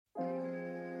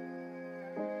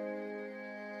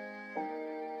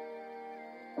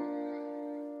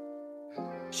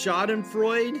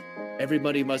Schadenfreude?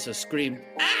 Everybody must have screamed,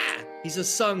 ah! He's a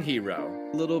song hero.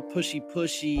 A little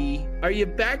pushy. Are you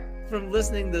back from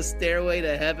listening to Stairway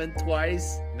to Heaven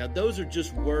twice? Now, those are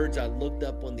just words I looked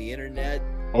up on the internet.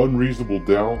 Unreasonable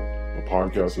Doubt, a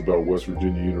podcast about West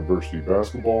Virginia University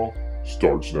basketball,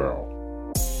 starts now.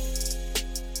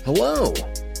 Hello.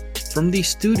 From the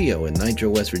studio in Nitro,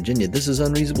 West Virginia, this is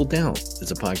Unreasonable Doubt.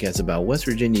 It's a podcast about West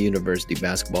Virginia University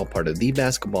basketball, part of the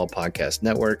Basketball Podcast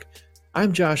Network.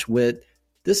 I'm Josh Witt.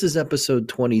 This is episode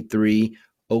 23,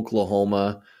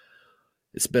 Oklahoma.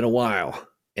 It's been a while,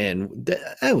 and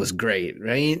that was great,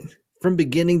 right? From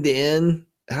beginning to end,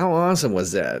 how awesome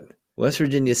was that? West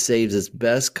Virginia saves its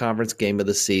best conference game of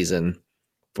the season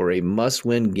for a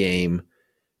must-win game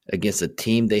against a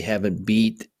team they haven't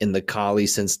beat in the Collie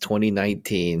since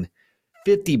 2019.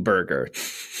 50 burger.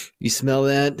 You smell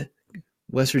that?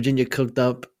 West Virginia cooked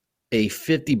up a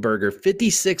 50 burger,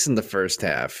 56 in the first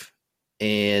half,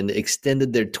 and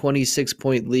extended their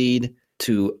 26-point lead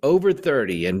to over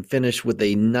 30 and finished with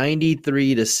a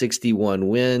 93-61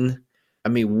 win. I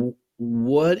mean,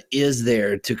 what is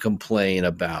there to complain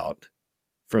about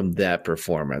from that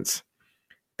performance?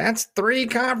 That's 3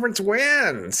 conference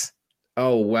wins.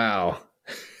 Oh, wow.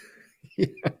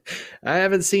 I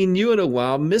haven't seen you in a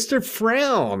while. Mr.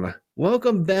 Frown,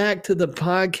 welcome back to the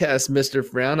podcast, Mr.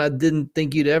 Frown. I didn't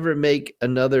think you'd ever make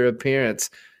another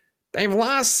appearance. They've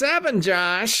lost 7,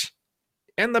 Josh,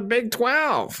 in the Big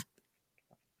 12.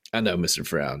 I know, Mr.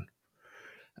 Frown.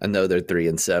 I know they're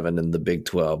 3-7 in the Big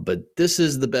 12, but this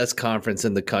is the best conference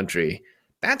in the country.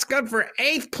 That's good for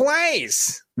 8th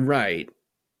place. Right.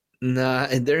 Nah,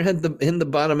 they're in the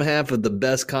bottom half of the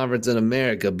best conference in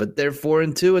America, but they're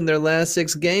 4-2 in their last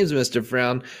 6 games, Mr.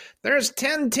 Frown. There's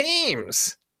 10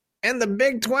 teams in the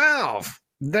Big 12.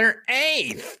 They're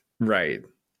 8th. Right.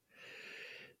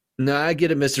 No, I get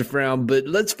it, Mr. Frown, but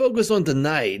let's focus on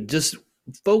tonight. Just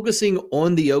focusing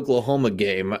on the Oklahoma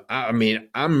game. I mean,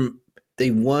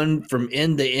 they won from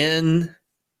end to end.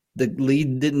 The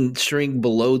lead didn't shrink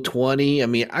below 20. I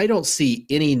mean, I don't see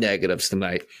any negatives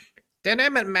tonight. Did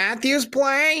Emmett Matthews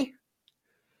play?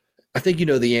 I think you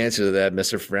know the answer to that,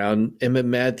 Mr. Frown. Emmett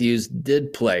Matthews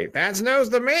did play. That's news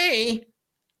to me.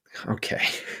 Okay.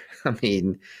 I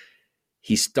mean,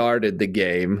 he started the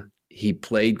game. He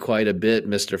played quite a bit,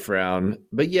 Mr. Frown.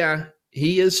 But yeah,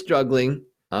 he is struggling.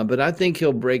 But I think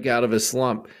he'll break out of his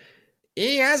slump.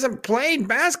 He hasn't played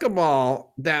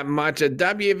basketball that much at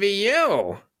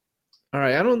WVU. All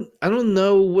right, I don't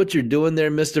know what you're doing there,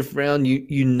 Mr. Frown.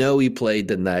 You know he played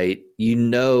tonight. You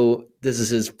know this is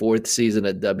his 4th season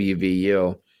at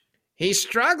WVU. He's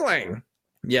struggling.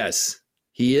 Yes,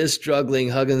 he is struggling.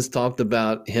 Huggins talked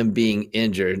about him being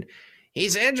injured.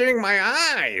 He's injuring my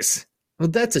eyes. Well,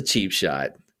 that's a cheap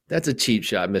shot. That's a cheap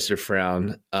shot, Mr.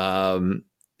 Frown.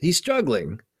 He's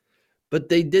struggling, but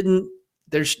they didn't.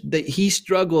 He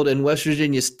struggled, and West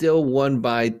Virginia still won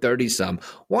by 30-some.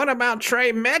 What about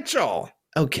Trey Mitchell?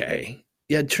 Okay.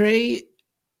 Yeah, Trey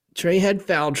had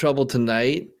foul trouble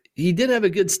tonight. He did have a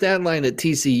good stat line at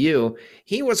TCU.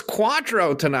 He was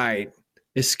Quattro tonight.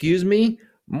 Excuse me?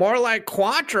 More like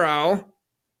Quattro.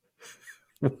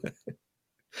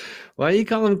 Why do you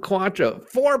call him Quattro?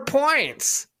 4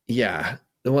 points. Yeah.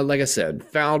 Well, like I said,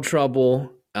 foul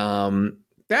trouble.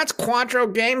 That's Quattro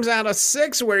games out of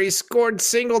 6 where he scored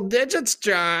single digits,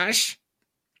 Josh.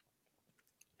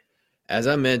 As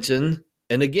I mentioned,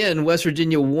 and again, West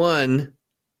Virginia won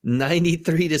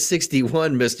 93-61,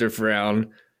 Mr.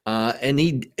 Frown. And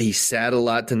he sat a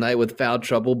lot tonight with foul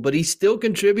trouble, but he still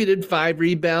contributed 5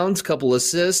 rebounds, couple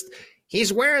assists.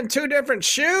 He's wearing 2 different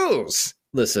shoes.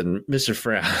 Listen, Mr.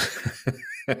 Frown,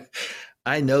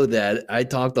 I know that. I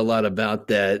talked a lot about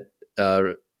that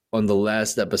on the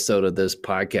last episode of this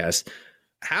podcast.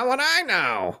 How would I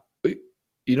know?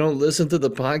 You don't listen to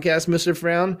the podcast, Mr.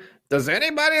 Frown? Does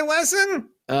anybody listen?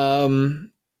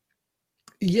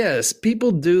 Yes,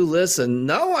 people do listen.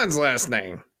 No one's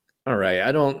listening. All right,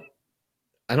 I don't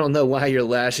know why you're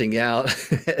lashing out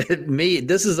at me.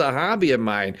 This is a hobby of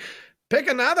mine. Pick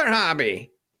another hobby.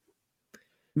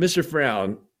 Mr.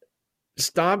 Frown,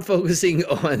 stop focusing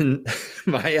on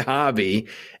my hobby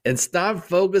and stop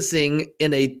focusing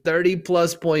in a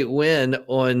 30-plus point win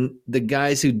on the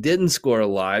guys who didn't score a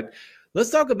lot. Let's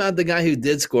talk about the guy who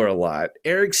did score a lot,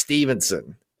 Eric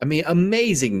Stevenson. I mean,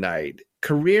 amazing night.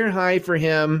 Career high for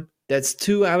him. That's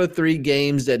 2 out of 3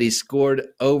 games that he scored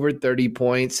over 30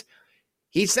 points.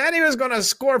 He said he was going to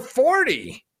score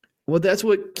 40. Well, that's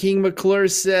what King McClure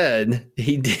said.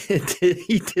 He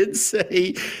did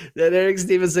say that Eric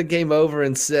Stevenson came over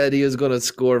and said he was going to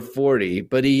score 40,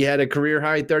 but he had a career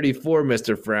high 34,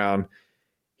 Mr. Frown.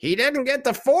 He didn't get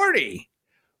to 40.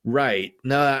 Right.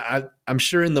 No, I'm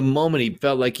sure in the moment he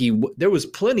felt like there was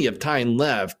plenty of time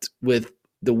left with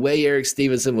the way Eric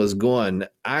Stevenson was going.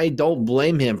 I don't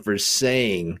blame him for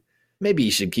saying, maybe he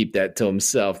should keep that to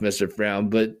himself, Mr. Frown.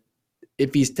 But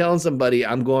if he's telling somebody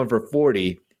I'm going for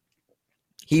 40,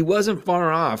 he wasn't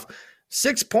far off.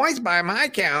 6 points by my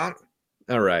count.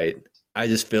 All right. I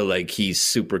just feel like he's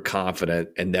super confident,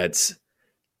 and that's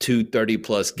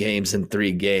 230-plus games in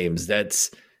 3 games.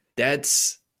 That's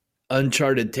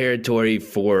uncharted territory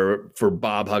for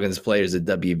Bob Huggins players at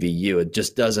WVU. It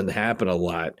just doesn't happen a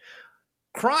lot.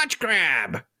 Crotch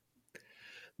grab.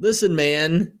 Listen,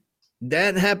 man,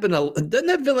 that happened. Doesn't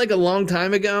that feel like a long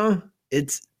time ago?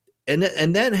 And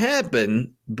that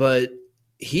happened, but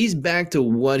he's back to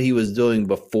what he was doing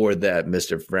before that,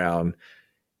 Mr. Frown.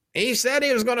 He said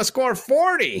he was going to score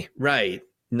 40. Right.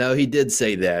 No, he did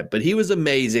say that, but he was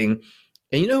amazing.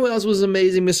 And you know who else was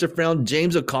amazing, Mr. Frown?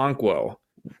 James Okonkwo.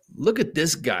 Look at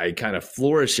this guy kind of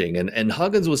flourishing. And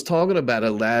Huggins was talking about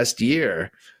it last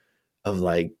year of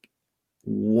like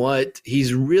what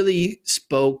he's really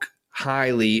spoke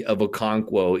highly of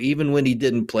Okonkwo, even when he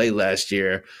didn't play last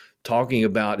year, talking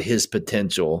about his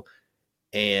potential.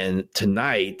 And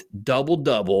tonight,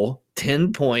 double-double,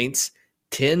 10 points,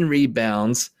 10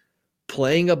 rebounds,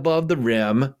 playing above the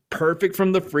rim, perfect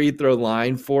from the free throw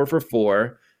line, 4 for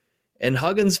 4. And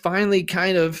Huggins finally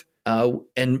kind of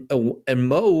and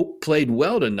Mo played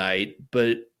well tonight,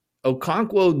 but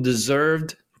Okonkwo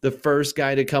deserved the first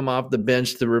guy to come off the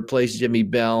bench to replace Jimmy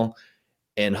Bell,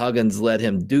 and Huggins let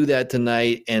him do that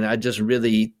tonight. And I just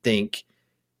really think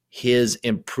his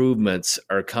improvements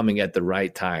are coming at the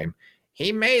right time.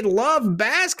 He made love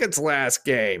baskets last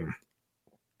game.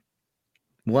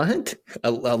 What? A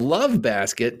love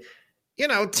basket? You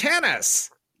know,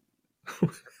 tennis.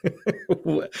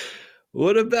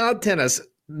 What about tennis?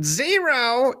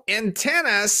 0 in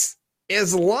tennis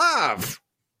is love.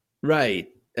 Right.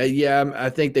 Yeah, I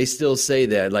think they still say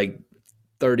that, like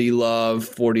 30 love,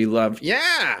 40 love.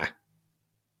 Yeah.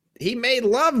 He made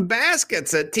love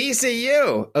baskets at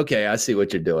TCU. Okay, I see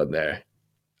what you're doing there.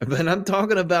 But I'm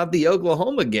talking about the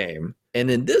Oklahoma game.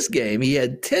 And in this game, he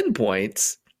had 10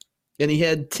 points and he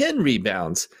had 10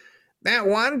 rebounds. That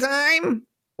one time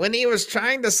when he was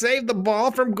trying to save the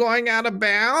ball from going out of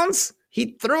bounds,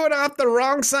 he threw it off the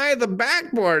wrong side of the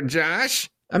backboard, Josh.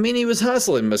 I mean, he was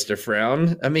hustling, Mr.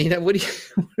 Frown. I mean,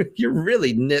 you're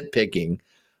really nitpicking.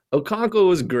 Okonkwo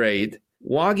was great.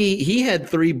 Waggy, he had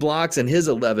 3 blocks in his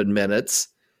 11 minutes.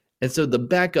 And so the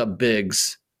backup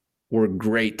bigs were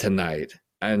great tonight.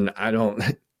 And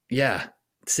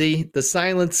see, the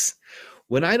silence.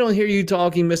 When I don't hear you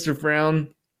talking, Mr.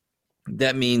 Frown,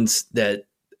 that means that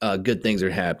good things are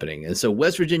happening. And so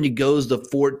West Virginia goes to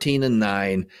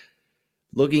 14-9.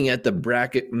 Looking at the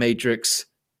bracket matrix,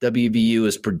 WVU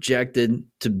is projected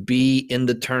to be in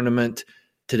the tournament.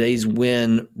 Today's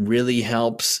win really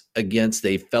helps against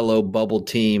a fellow bubble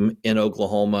team in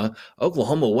Oklahoma.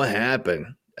 Oklahoma, what happened?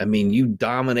 I mean, you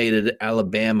dominated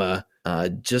Alabama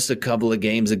just a couple of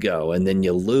games ago, and then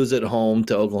you lose at home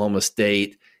to Oklahoma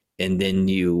State, and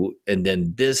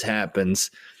then this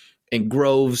happens. And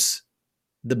Groves,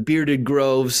 the bearded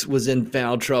Groves, was in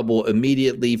foul trouble,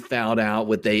 immediately fouled out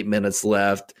with 8 minutes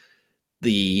left.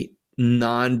 The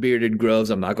non-bearded Groves,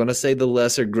 I'm not going to say the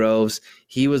lesser Groves,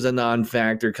 he was a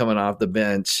non-factor coming off the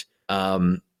bench.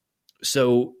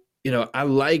 So, I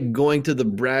like going to the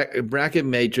bracket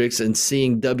matrix and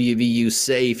seeing WVU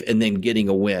safe and then getting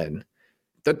a win.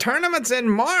 The tournament's in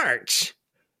March.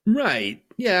 Right.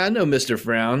 Yeah, I know, Mr.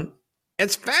 Frown.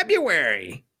 It's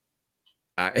February.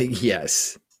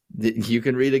 Yes. You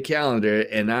can read a calendar,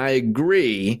 and I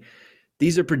agree.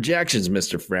 These are projections,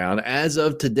 Mr. Frown. As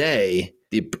of today,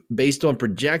 based on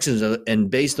projections and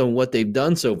based on what they've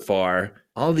done so far,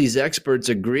 all these experts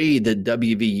agree that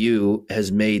WVU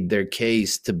has made their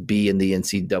case to be in the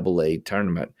NCAA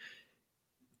tournament.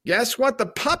 Guess what the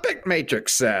puppet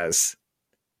matrix says?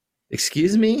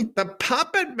 Excuse me? The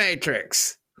puppet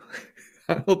matrix.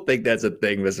 I don't think that's a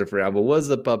thing, Mr. Frown, but what does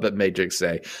the puppet matrix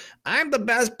say? I'm the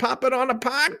best puppet on a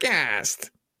podcast.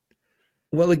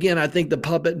 Well, again, I think the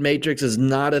puppet matrix is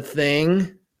not a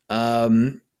thing.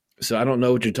 So I don't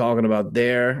know what you're talking about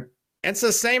there. It's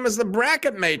the same as the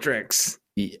bracket matrix.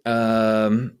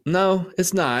 No,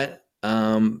 it's not.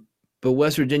 But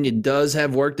West Virginia does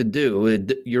have work to do.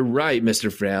 You're right,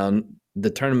 Mr. Frown. The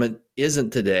tournament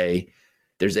isn't today.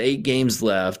 There's 8 games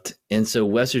left. And so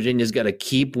West Virginia's got to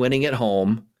keep winning at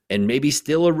home and maybe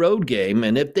still a road game.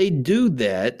 And if they do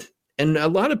that, and a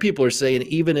lot of people are saying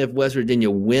even if West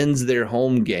Virginia wins their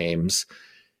home games,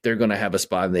 they're going to have a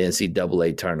spot in the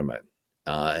NCAA tournament.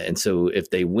 And so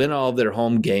if they win all of their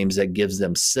home games, that gives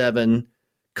them 7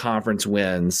 conference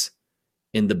wins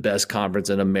in the best conference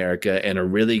in America and a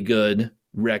really good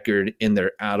record in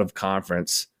their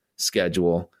out-of-conference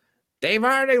schedule. They've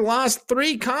already lost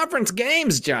 3 conference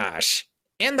games, Josh,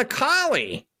 in the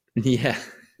Collie. Yeah,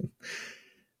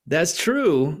 that's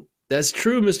true. That's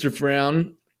true, Mr.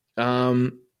 Frown.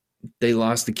 They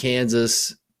lost to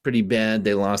Kansas pretty bad.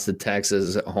 They lost to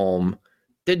Texas at home.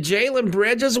 Did Jalen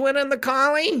Bridges win in the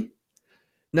Collie?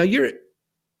 Now, you're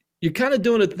kind of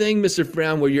doing a thing, Mr.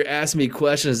 Frown, where you're asking me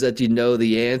questions that you know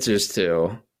the answers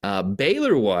to.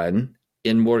 Baylor won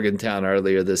in Morgantown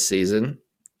earlier this season.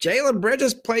 Jalen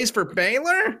Bridges plays for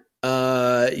Baylor?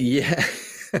 Yeah.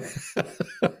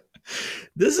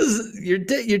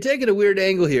 You're taking a weird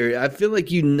angle here. I feel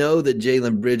like you know that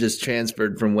Jalen Bridges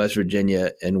transferred from West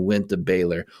Virginia and went to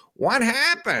Baylor. What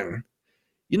happened?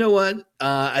 You know what?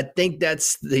 I think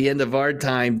that's the end of our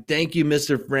time. Thank you,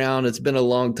 Mr. Frown. It's been a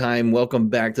long time. Welcome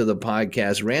back to the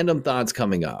podcast. Random thoughts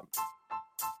coming up.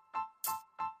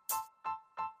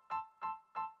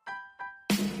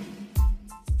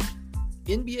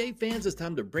 NBA fans, it's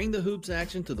time to bring the hoops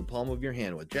action to the palm of your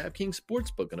hand with DraftKings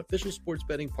Sportsbook, an official sports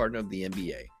betting partner of the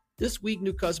NBA. This week,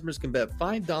 new customers can bet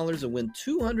 $5 and win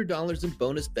 $200 in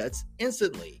bonus bets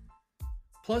instantly.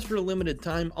 Plus, for a limited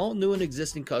time, all new and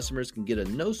existing customers can get a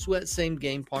no-sweat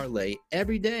same-game parlay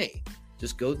every day.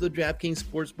 Just go to the DraftKings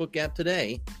Sportsbook app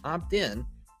today, opt in,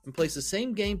 and place the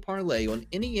same-game parlay on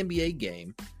any NBA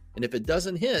game, and if it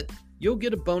doesn't hit, you'll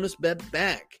get a bonus bet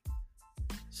back.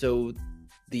 So,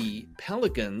 the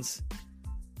Pelicans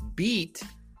beat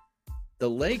the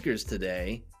Lakers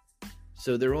today,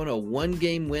 so they're on a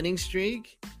 1-game winning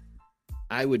streak.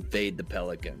 I would fade the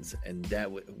Pelicans, and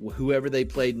whoever they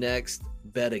played next,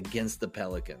 bet against the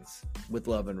Pelicans with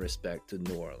love and respect to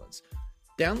New Orleans.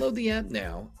 Download the app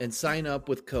now and sign up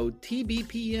with code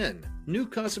TBPN. New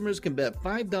customers can bet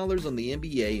 $5 on the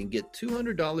NBA and get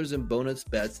 $200 in bonus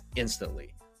bets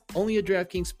instantly. Only at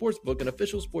DraftKings Sportsbook, an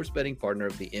official sports betting partner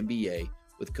of the NBA,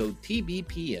 with code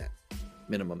TBPN.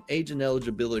 Minimum age and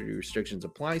eligibility restrictions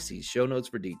apply. See show notes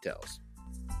for details.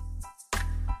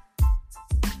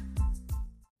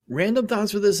 Random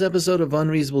thoughts for this episode of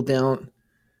Unreasonable Doubt.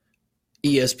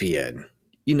 ESPN.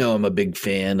 You know I'm a big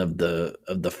fan of the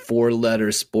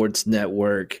 4-letter sports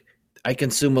network. I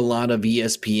consume a lot of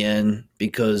ESPN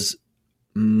because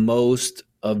most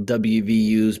of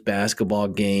WVU's basketball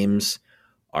games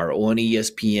are on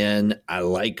ESPN. I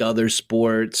like other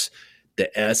sports.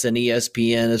 The S in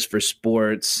ESPN is for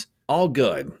sports. All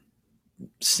good.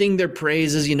 Sing their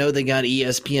praises. You know, they got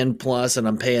ESPN Plus, and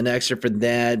I'm paying extra for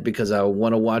that because I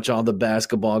want to watch all the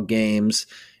basketball games,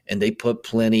 and they put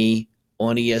plenty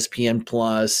on ESPN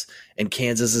Plus, and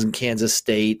Kansas and Kansas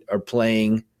State are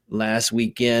playing last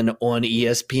weekend on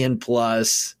ESPN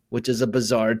Plus, which is a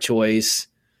bizarre choice.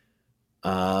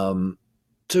 But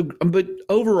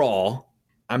overall,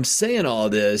 I'm saying all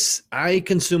this, I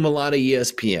consume a lot of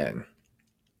ESPN.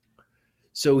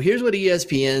 So here's what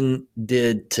ESPN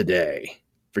did today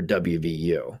for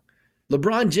WVU.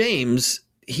 LeBron James,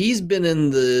 he's been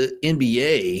in the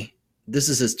NBA. This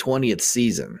is his 20th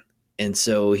season. And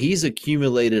so he's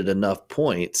accumulated enough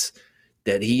points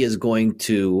that he is going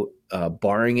to,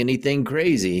 barring anything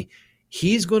crazy,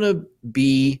 he's going to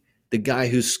be the guy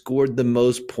who scored the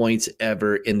most points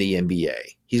ever in the NBA.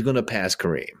 He's going to pass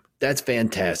Kareem. That's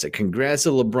fantastic. Congrats to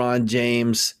LeBron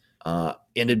James.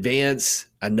 In advance,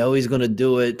 I know he's going to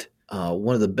do it.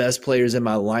 One of the best players in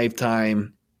my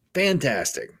lifetime.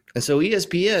 Fantastic. And so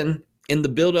ESPN, in the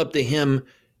build-up to him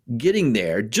getting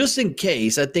there, just in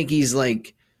case, I think he's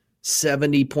like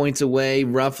 70 points away,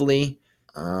 roughly.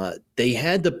 They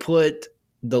had to put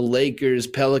the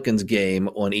Lakers-Pelicans game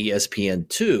on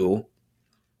ESPN2,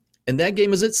 and that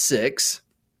game is at 6.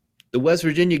 The West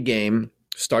Virginia game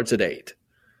starts at 8.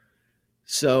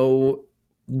 So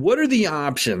what are the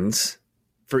options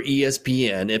for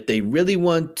ESPN if they really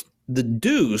want the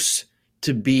Deuce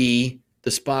to be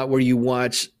the spot where you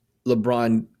watch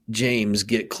LeBron James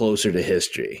get closer to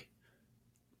history?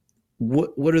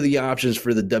 What are the options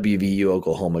for the WVU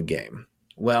Oklahoma game?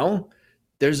 Well,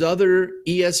 there's other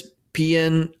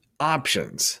ESPN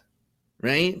options,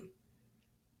 right?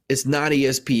 It's not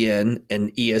ESPN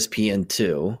and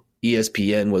ESPN2.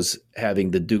 ESPN was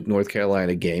having the Duke North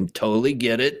Carolina game. Totally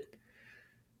get it.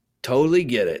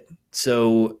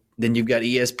 So then you've got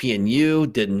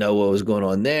ESPNU. Didn't know what was going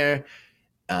on there.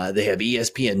 They have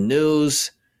ESPN News.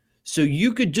 So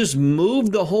you could just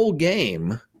move the whole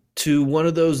game to one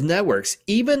of those networks,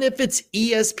 even if it's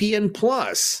ESPN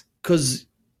Plus, because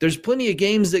there's plenty of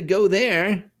games that go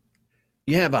there.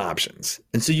 You have options.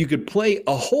 And so you could play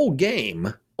a whole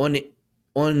game on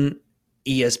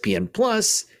ESPN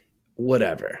Plus,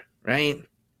 whatever, right?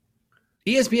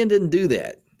 ESPN didn't do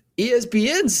that.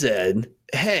 ESPN said,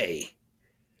 hey,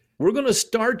 we're going to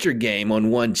start your game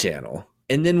on one channel,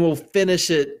 and then we'll finish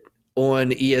it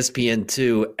on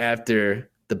ESPN2 after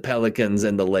the Pelicans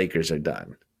and the Lakers are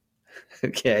done.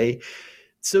 Okay.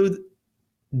 So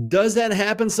does that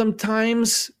happen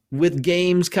sometimes with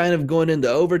games kind of going into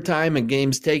overtime and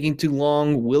games taking too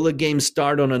long? Will a game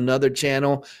start on another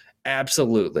channel?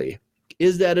 Absolutely.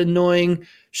 Is that annoying?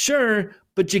 Sure,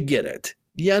 but you get it.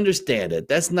 You understand it.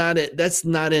 That's not it. That's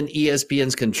not in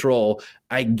ESPN's control.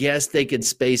 I guess they could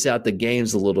space out the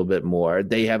games a little bit more.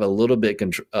 They have a little bit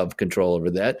of control over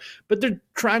that, but they're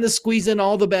trying to squeeze in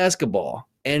all the basketball.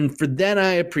 And for that,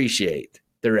 I appreciate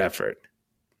their effort.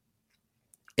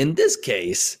 In this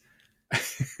case,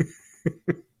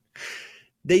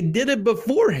 they did it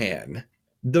beforehand.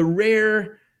 The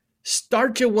rare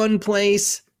start you one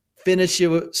place, finish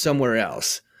you somewhere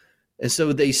else. And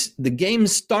so the game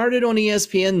started on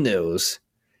ESPN News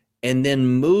and then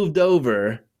moved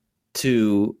over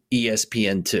to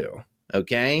ESPN2.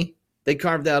 Okay? They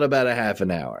carved out about a half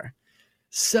an hour.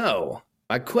 So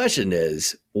my question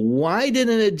is, why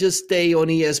didn't it just stay on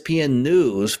ESPN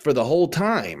News for the whole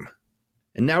time?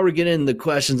 And now we're getting into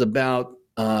questions about,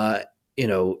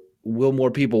 will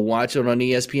more people watch it on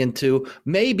ESPN2?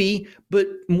 Maybe, but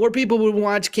more people would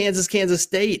watch Kansas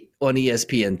State on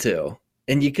ESPN2.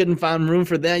 And you couldn't find room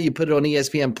for that. You put it on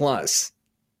ESPN Plus,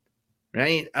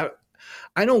 right?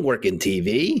 I don't work in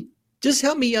TV. Just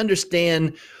help me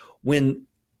understand when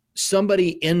somebody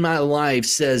in my life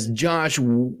says, Josh,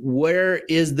 where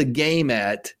is the game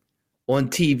at on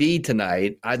TV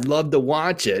tonight? I'd love to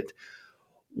watch it.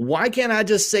 Why can't I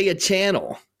just say a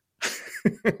channel?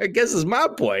 I guess is my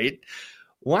point.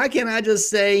 Why can't I just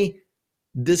say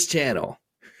this channel?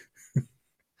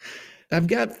 I've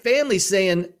got family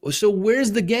saying, so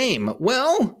where's the game?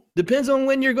 Well, depends on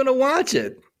when you're going to watch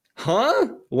it. Huh?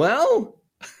 Well,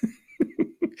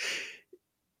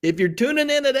 if you're tuning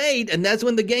in at 8 and that's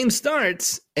when the game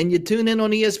starts and you tune in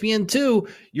on ESPN2,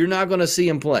 you're not going to see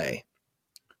them play.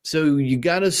 So you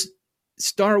got to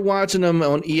start watching them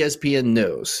on ESPN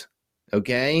News.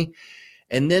 Okay?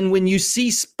 And then when you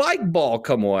see Spike Ball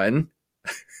come on,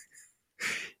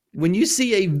 when you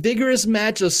see a vigorous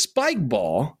match of Spike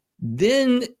Ball,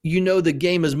 then you know the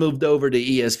game has moved over to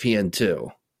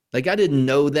ESPN2. Like, I didn't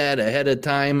know that ahead of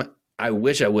time. I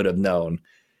wish I would have known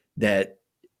that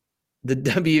the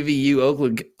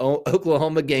WVU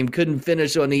Oklahoma game couldn't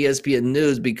finish on ESPN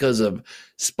News because of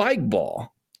Spike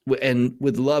Ball. And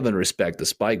with love and respect to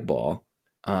Spike Ball.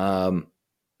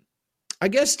 I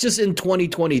guess just in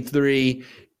 2023,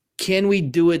 can we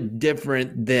do it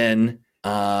different than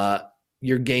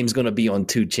your game's going to be on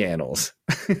 2 channels?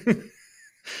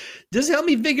 Just help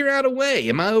me figure out a way.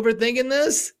 Am I overthinking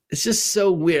this? It's just so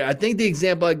weird. I think the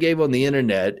example I gave on the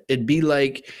internet, it'd be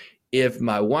like if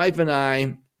my wife and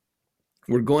I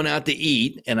were going out to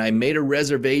eat and I made a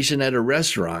reservation at a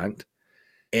restaurant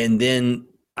and then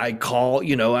I call,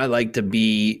 I like to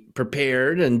be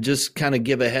prepared and just kind of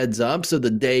give a heads up. So the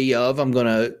day of I'm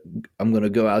going to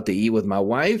go out to eat with my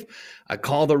wife. I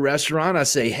call the restaurant. I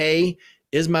say, hey,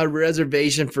 is my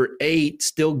reservation for 8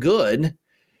 still good?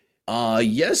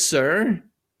 Yes, sir.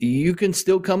 You can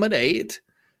still come at 8.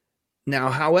 Now,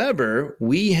 however,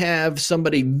 we have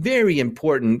somebody very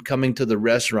important coming to the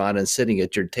restaurant and sitting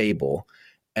at your table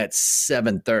at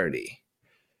 7:30.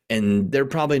 And they're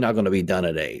probably not going to be done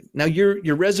at 8. Now,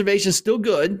 your reservation's still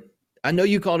good. I know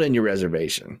you called in your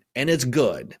reservation, and it's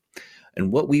good.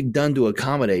 And what we've done to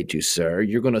accommodate you, sir,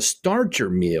 you're going to start your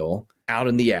meal out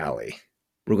in the alley.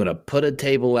 We're going to put a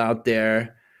table out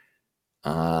there.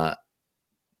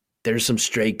 There's some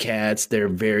stray cats. They're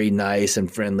very nice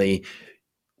and friendly.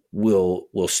 We'll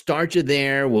start you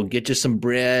there. We'll get you some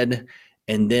bread.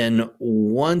 And then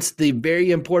once the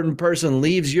very important person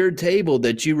leaves your table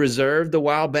that you reserved a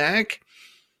while back,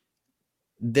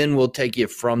 then we'll take you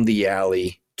from the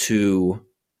alley to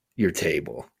your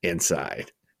table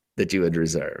inside that you had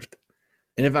reserved.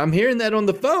 And if I'm hearing that on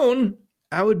the phone,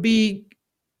 I would be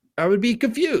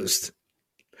confused.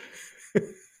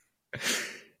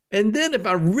 And then if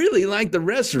I really like the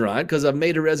restaurant because I've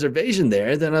made a reservation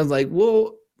there, then I was like,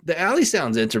 well, the alley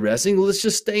sounds interesting. Let's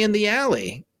just stay in the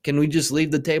alley. Can we just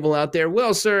leave the table out there?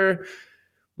 Well, sir,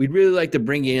 we'd really like to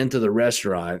bring you into the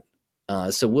restaurant.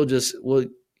 So we'll just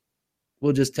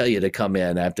tell you to come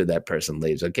in after that person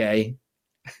leaves, okay?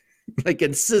 Like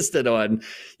insisted on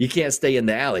you can't stay in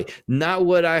the alley. Not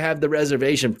what I have the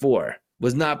reservation for.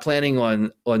 Was not planning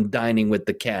on dining with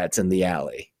the cats in the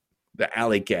alley. The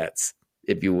alley cats,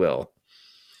 if you will.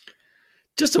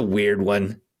 Just a weird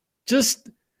one. Just,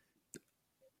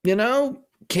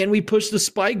 can we push the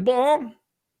Spike Ball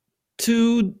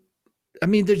can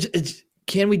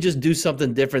we just do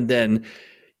something different than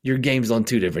your game's on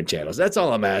 2 different channels? That's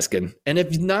all I'm asking. And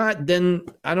if not, then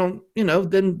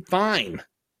then fine,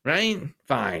 right?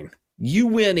 Fine. You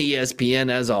win,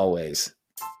 ESPN, as always.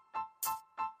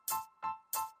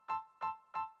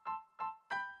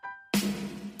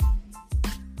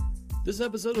 This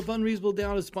episode of Unreasonable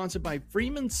Doubt is sponsored by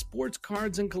Freeman Sports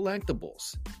Cards and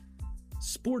Collectibles.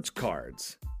 Sports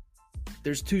cards.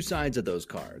 There's 2 sides of those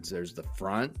cards. There's the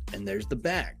front and there's the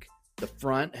back. The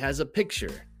front has a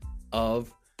picture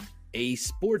of a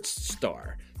sports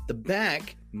star. The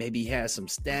back maybe has some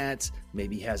stats,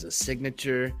 maybe has a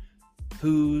signature.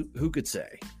 Who could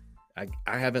say? I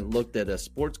haven't looked at a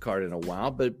sports card in a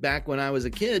while, but back when I was a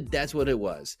kid, that's what it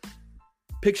was.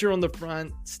 Picture on the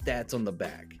front, stats on the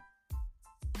back.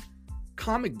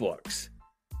 Comic books.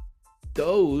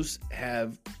 Those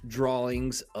have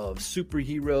drawings of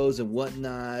superheroes and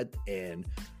whatnot and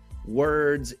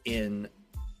words in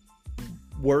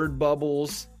word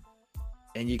bubbles,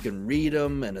 and you can read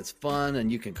them and it's fun and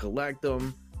you can collect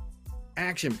them.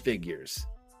 Action figures.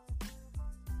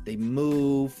 They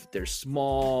move, they're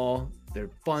small,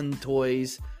 they're fun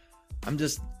toys. I'm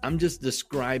just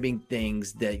describing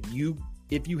things that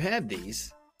if you have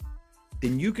these,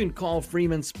 then you can call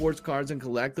Freeman Sports Cards and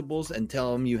Collectibles and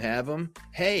tell them you have them.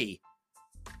 Hey,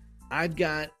 I've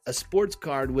got a sports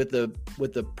card with a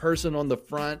person on the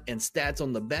front and stats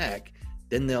on the back.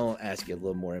 Then they'll ask you a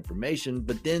little more information,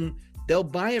 but then they'll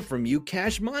buy it from you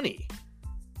cash money.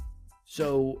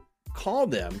 So call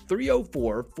them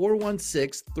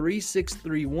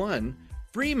 304-416-3631,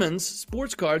 Freeman's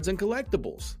Sports Cards and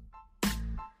Collectibles.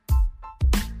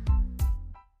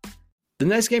 The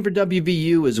next game for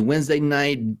WVU is Wednesday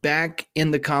night back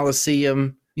in the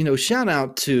Coliseum. Shout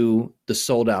out to the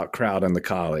sold out crowd in the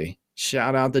Collie.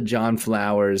 Shout out to John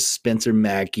Flowers, Spencer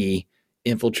Mackey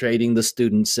infiltrating the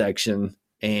student section.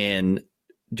 And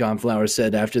John Flowers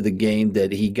said after the game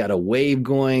that he got a wave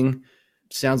going.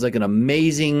 Sounds like an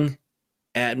amazing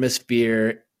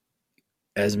atmosphere.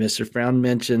 As Mr. Frown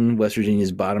mentioned, West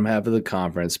Virginia's bottom half of the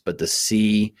conference, but to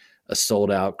see a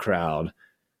sold out crowd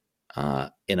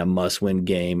in a must-win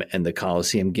game and the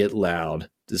Coliseum get loud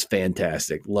is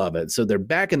fantastic. Love it. So they're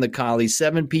back in the Collie,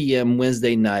 7 p.m.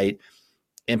 Wednesday night.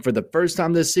 And for the first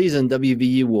time this season,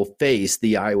 WVU will face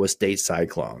the Iowa State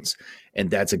Cyclones. And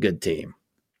that's a good team.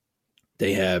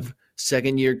 They have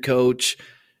second-year coach.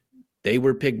 They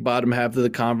were picked bottom half of the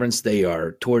conference. They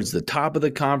are towards the top of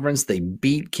the conference. They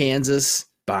beat Kansas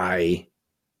by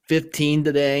 15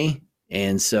 today.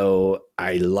 And so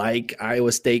I like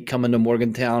Iowa State coming to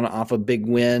Morgantown off a big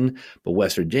win, but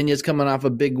West Virginia's coming off a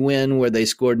big win where they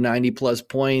scored 90-plus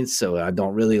points, so I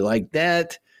don't really like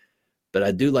that. But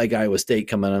I do like Iowa State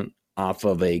coming off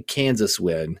of a Kansas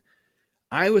win.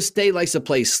 Iowa State likes to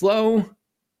play slow.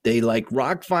 They like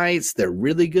rock fights. They're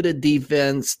really good at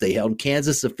defense. They held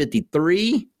Kansas to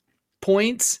 53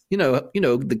 points.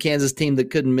 The Kansas team that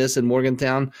couldn't miss in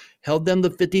Morgantown held them to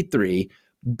 53.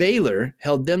 Baylor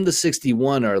held them to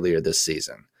 61 earlier this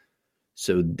season.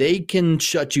 So they can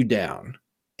shut you down.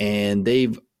 And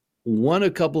they've won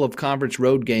a couple of conference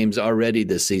road games already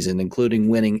this season, including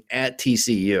winning at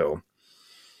TCU.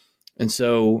 And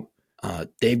so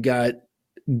they've got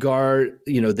guard,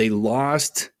 they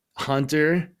lost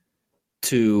Hunter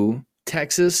to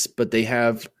Texas, but they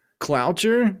have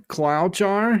Clouchar.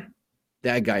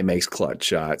 That guy makes clutch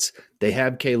shots. They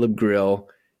have Caleb Grill.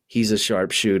 He's a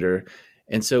sharpshooter.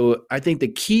 And so I think the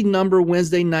key number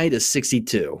Wednesday night is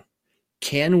 62.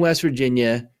 Can West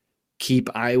Virginia keep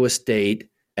Iowa State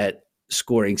at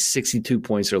scoring 62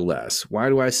 points or less? Why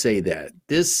do I say that?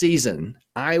 This season,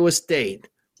 Iowa State,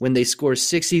 when they score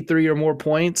 63 or more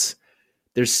points,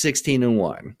 they're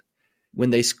 16-1. When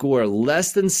they score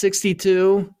less than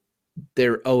 62,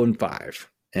 they're 0-5.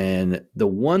 And the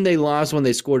one they lost when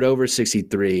they scored over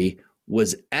 63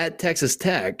 was at Texas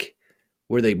Tech,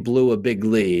 where they blew a big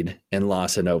lead and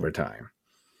lost in overtime.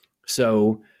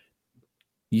 So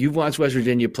you've watched West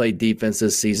Virginia play defense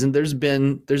this season. There's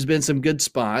been some good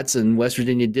spots, and West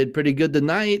Virginia did pretty good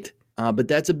tonight, but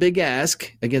that's a big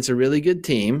ask against a really good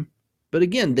team. But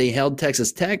again, they held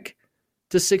Texas Tech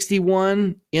to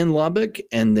 61 in Lubbock,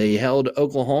 and they held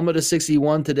Oklahoma to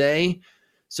 61 today.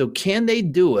 So can they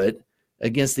do it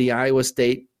against the Iowa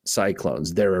State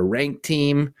Cyclones? They're a ranked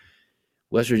team.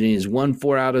 West Virginia's won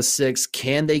 4 out of 6.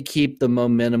 Can they keep the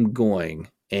momentum going?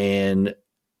 And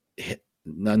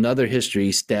another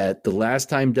history stat, the last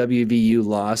time WVU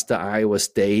lost to Iowa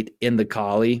State in the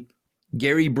Collie,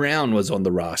 Gary Brown was on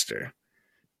the roster.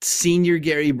 Senior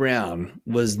Gary Brown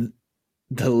was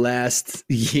the last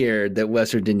year that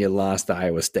West Virginia lost to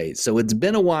Iowa State. So it's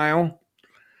been a while.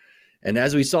 And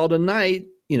as we saw tonight,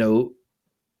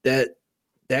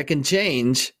 that can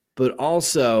change, but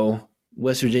also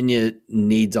West Virginia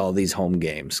needs all these home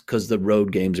games because the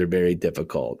road games are very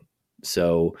difficult.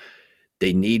 So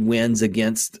they need wins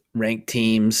against ranked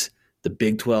teams. The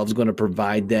Big 12 is going to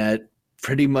provide that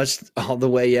pretty much all the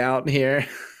way out here.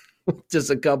 Just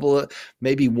a couple of,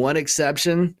 maybe one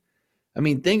exception. I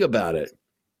mean, think about it.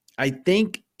 I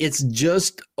think it's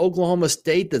just Oklahoma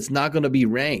State that's not going to be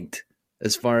ranked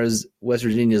as far as West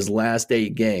Virginia's last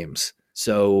 8 games.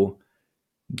 So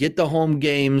get the home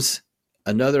games,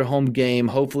 another home game,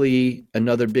 hopefully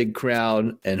another big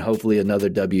crowd, and hopefully another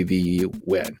WVU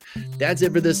win. That's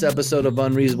it for this episode of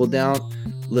Unreasonable Doubt.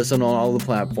 Listen on all the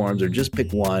platforms or just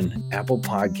pick one: Apple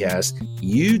Podcasts,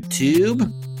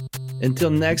 YouTube. Until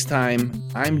next time,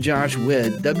 I'm Josh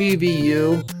Witt.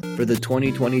 WVU for the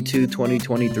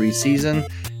 2022-2023 season,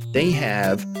 they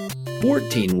have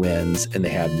 14 wins and they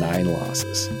have 9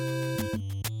 losses.